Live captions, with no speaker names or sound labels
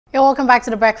You're welcome back to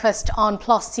The Breakfast on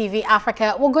Plus TV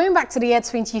Africa. We're going back to the year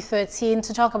 2013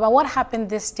 to talk about what happened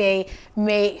this day,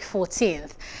 May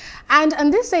 14th. And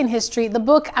on this day in history, the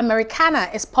book Americanah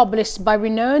is published by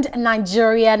renowned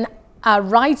Nigerian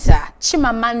writer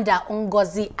Chimamanda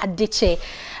Adichie.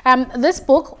 This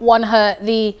book won her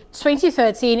the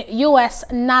 2013 U.S.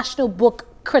 National Book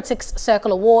Critics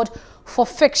Circle Award for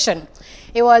fiction.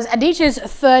 It was Adichie's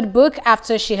third book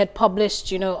after she had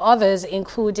published, others,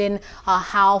 including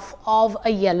Half of a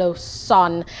Yellow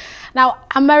Sun. Now,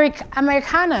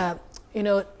 Americanah,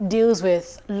 deals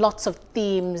with lots of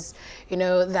themes,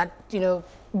 that,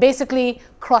 basically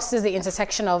crosses the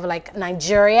intersection of like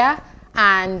Nigeria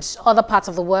and other parts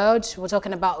of the world. We're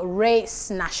talking about race,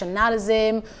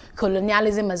 nationalism,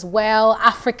 colonialism as well,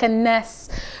 Africanness,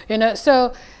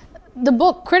 So the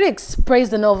book, critics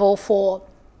praised the novel for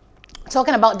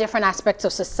talking about different aspects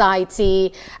of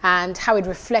society and how it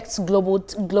reflects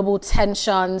global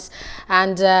tensions,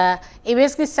 and it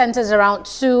basically centers around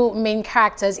two main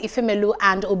characters, Ifemelu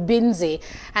and Obinze,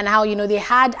 and how they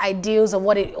had ideals of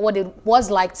what it was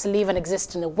like to live and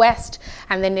exist in the West,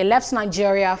 and then they left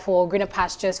Nigeria for greener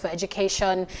pastures, for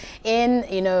education in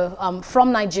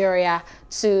from Nigeria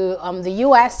to the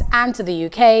US and to the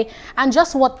UK, and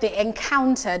just what they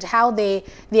encountered, how the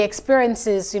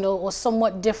experiences was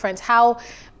somewhat different, how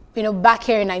back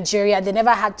here in Nigeria they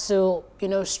never had to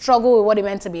struggle with what it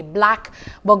meant to be black,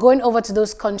 but going over to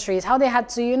those countries, how they had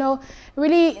to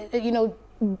really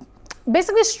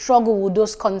basically struggle with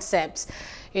those concepts.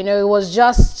 It was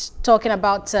just talking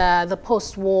about the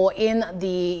post-war in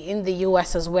the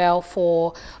US as well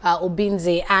for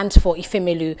Obinze and for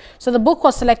Ifemelu. So the book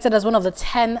was selected as one of the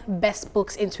 10 best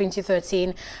books in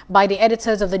 2013 by the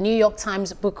editors of the New York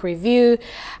Times Book Review.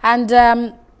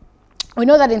 And we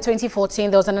know that in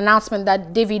 2014 there was an announcement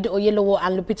that David Oyelowo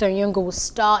and Lupita Nyong'o will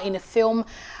star in a film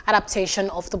adaptation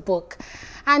of the book.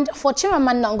 And for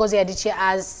Chimamanda Adichie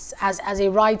as a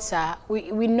writer,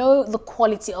 we know the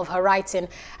quality of her writing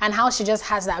and how she just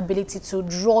has the ability to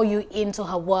draw you into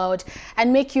her world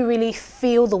and make you really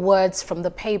feel the words from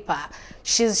the paper.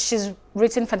 She's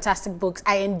written fantastic books.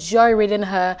 I enjoy reading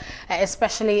her,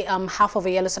 especially Half of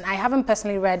a Yellow Sun. I haven't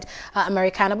personally read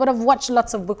Americanah, but I've watched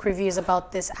lots of book reviews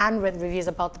about this and read reviews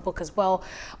about the book as well.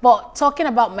 But talking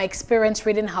about my experience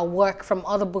reading her work from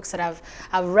other books that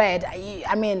I've read,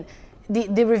 I mean,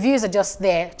 the reviews are just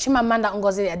there. Chimamanda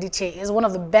Adichie is one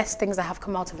of the best things that have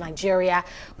come out of Nigeria.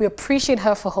 We appreciate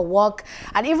her for her work.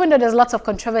 And even though there's lots of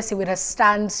controversy with her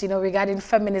stance, regarding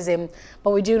feminism,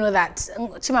 but we do know that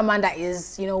Chimamanda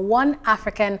is, one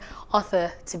African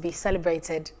author to be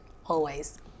celebrated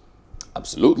always.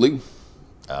 Absolutely.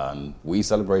 And we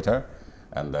celebrate her.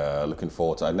 And looking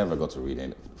forward to, I never got to read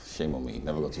any, shame on me,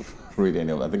 never got to read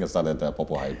any of it. I think I started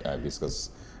Purple Hibiscus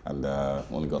and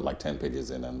only got like 10 pages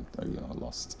in and,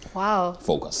 lost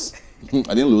focus.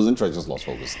 I didn't lose interest, just lost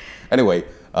focus. Anyway,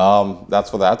 that's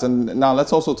for that. And now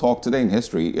let's also talk today in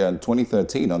history. In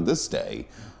 2013, on this day,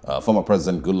 former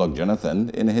President Goodluck Jonathan,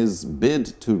 in his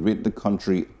bid to rid the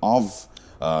country of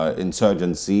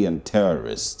insurgency and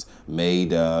terrorists,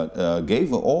 gave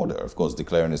an order, of course,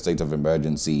 declaring a state of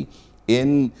emergency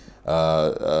in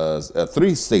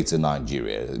 3 states in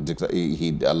Nigeria.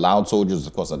 He allowed soldiers,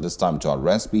 of course, at this time to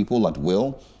arrest people at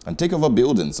will and take over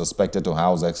buildings suspected to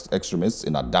house extremists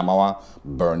in Adamawa,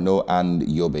 Borno, and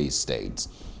Yobe states.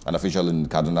 An official in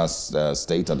Kaduna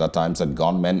state at that time said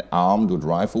gunmen armed with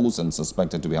rifles and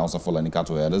suspected to be Hausa Fulani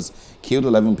cattle herders killed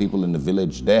 11 people in the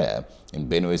village there. In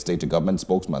Benue State, the government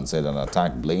spokesman said an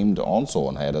attack blamed also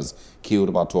on herders killed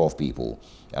about 12 people.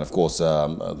 And of course,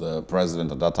 the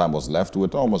president at that time was left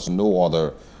with almost no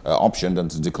other option than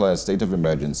to declare a state of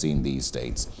emergency in these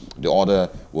states. The order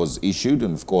was issued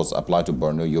and, of course, applied to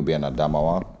Borno, Yobe, and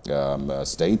Adamawa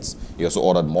states. He also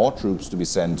ordered more troops to be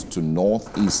sent to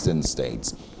northeastern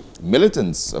states.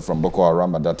 Militants from Boko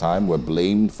Haram at that time were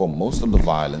blamed for most of the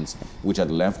violence, which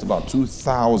had left about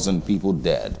 2,000 people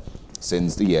dead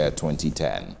since the year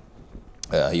 2010.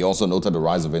 He also noted the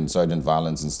rise of insurgent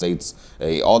violence in states,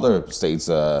 other states,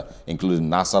 including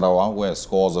Nasarawa, where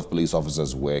scores of police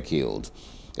officers were killed.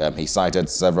 He cited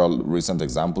several recent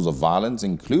examples of violence,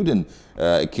 including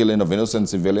killing of innocent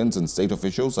civilians and state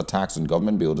officials, attacks on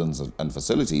government buildings and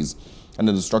facilities, and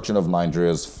the destruction of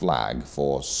Nigeria's flag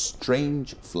for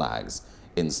strange flags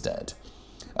instead.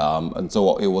 And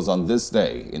so it was on this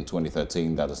day in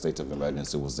 2013 that a state of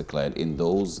emergency was declared in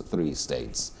those 3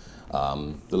 states.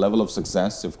 The level of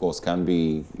success, of course, can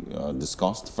be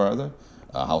discussed further.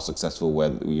 How successful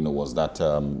was that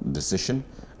decision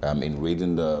in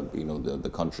ridding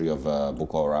the country of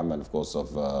Boko Haram and, of course,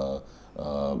 of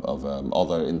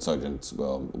other insurgent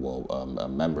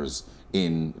members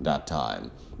in that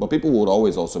time. But people would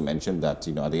always also mention that,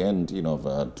 you know, at the end, you know, of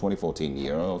 2014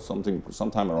 year or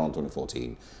sometime around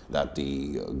 2014, that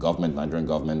the government, Nigerian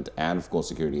government, and of course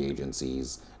security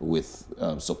agencies, with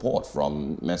support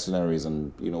from mercenaries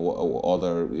and, you know,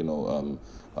 other, you know,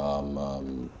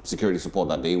 security support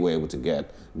that they were able to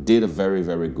get, did a very,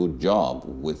 very good job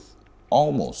with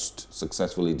almost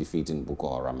successfully defeating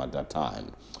Boko Haram at that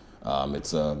time.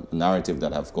 It's a narrative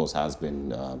that, of course, has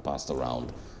been passed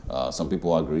around. Some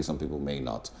people agree, some people may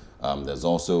not. There's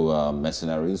also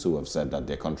mercenaries who have said that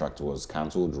their contract was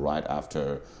cancelled right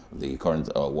after the current,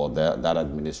 that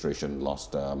administration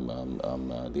lost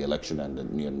the election and the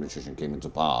new administration came into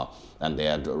power, and they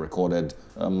had recorded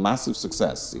massive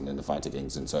success in the fight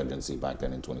against insurgency back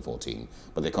then in 2014,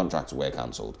 but their contracts were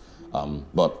cancelled.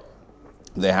 But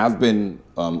there have been,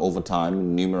 over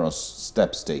time, numerous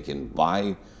steps taken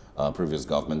by previous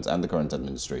governments and the current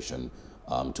administration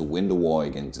to win the war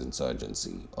against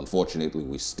insurgency. Unfortunately,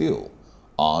 we still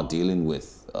are dealing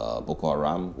with Boko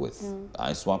Haram, with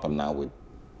ISWAP, and now with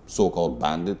so-called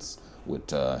bandits, with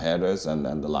herders and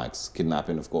the likes.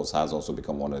 Kidnapping, of course, has also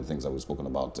become one of the things that we've spoken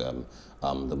about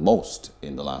the most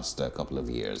in the last couple of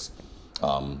years.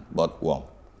 But, well,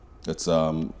 it's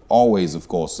always, of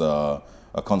course,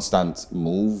 a constant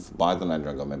move by the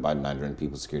Nigerian government, by the Nigerian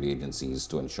people security agencies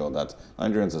to ensure that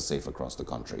Nigerians are safe across the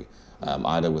country,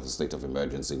 either with a state of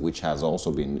emergency, which has also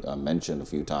been mentioned a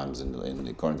few times in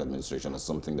the current administration as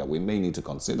something that we may need to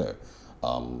consider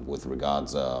with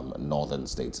regards northern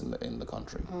states in the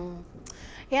country.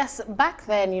 Yes, back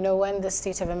then, you know, when the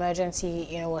state of emergency,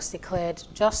 you know, was declared,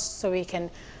 just so we can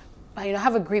you know,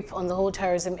 have a grip on the whole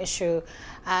terrorism issue.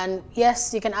 And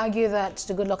yes, you can argue that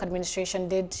the Goodluck administration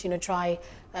did, you know, try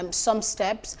some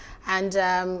steps, and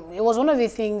it was one of the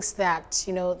things that,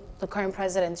 you know, the current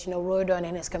president, you know, rode on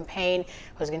in his campaign.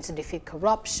 He was going to defeat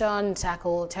corruption,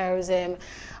 tackle terrorism,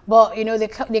 but, you know, they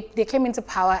came into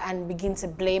power and begin to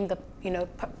blame the, you know,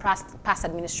 past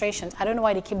administrations. I don't know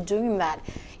why they keep doing that.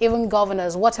 Even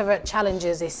governors, whatever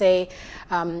challenges they say,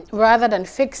 rather than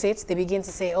fix it, they begin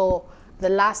to say, oh, the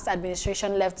last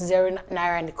administration left 0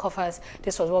 naira in the coffers.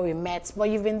 This was what we met. But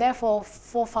you've been there for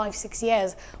 4, 5, 6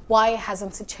 years. Why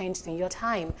hasn't it changed in your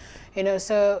time? You know,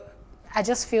 so I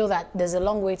just feel that there's a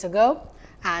long way to go.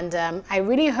 And I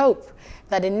really hope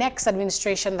that the next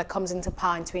administration that comes into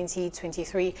power in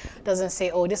 2023 doesn't say,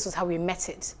 oh, this was how we met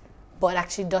it, but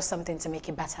actually does something to make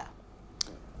it better.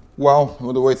 Well,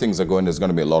 the way things are going, there's going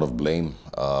to be a lot of blame.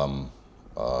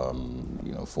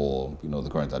 You know, for, you know, the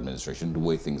current administration, the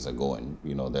way things are going,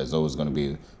 you know, there's always going to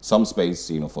be some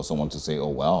space, you know, for someone to say, oh,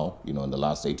 well, you know, in the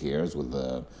last 8 years with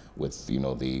you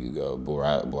know, the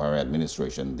Buhari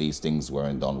administration, these things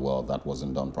weren't done well, that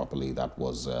wasn't done properly, that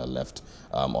was left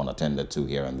unattended to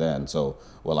here and there. And so,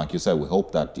 well, like you said, we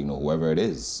hope that, you know, whoever it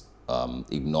is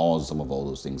ignores some of all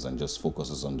those things and just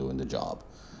focuses on doing the job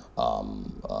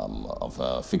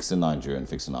of fixing Nigeria and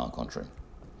fixing our country.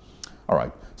 All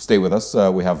right, stay with us.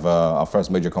 We have our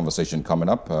first major conversation coming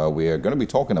up. We are going to be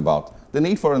talking about the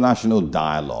need for a national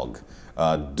dialogue.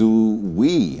 Do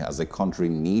we, as a country,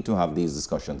 need to have these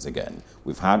discussions again?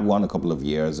 We've had one a couple of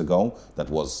years ago that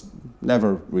was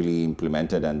never really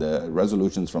implemented, and the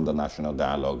resolutions from the national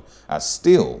dialogue are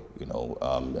still, you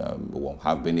know,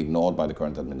 have been ignored by the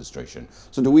current administration.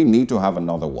 So do we need to have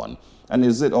another one? And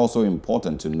is it also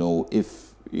important to know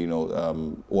if, you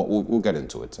know, we'll get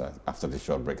into it after this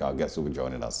short break. Our guests will be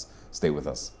joining us. Stay with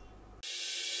us.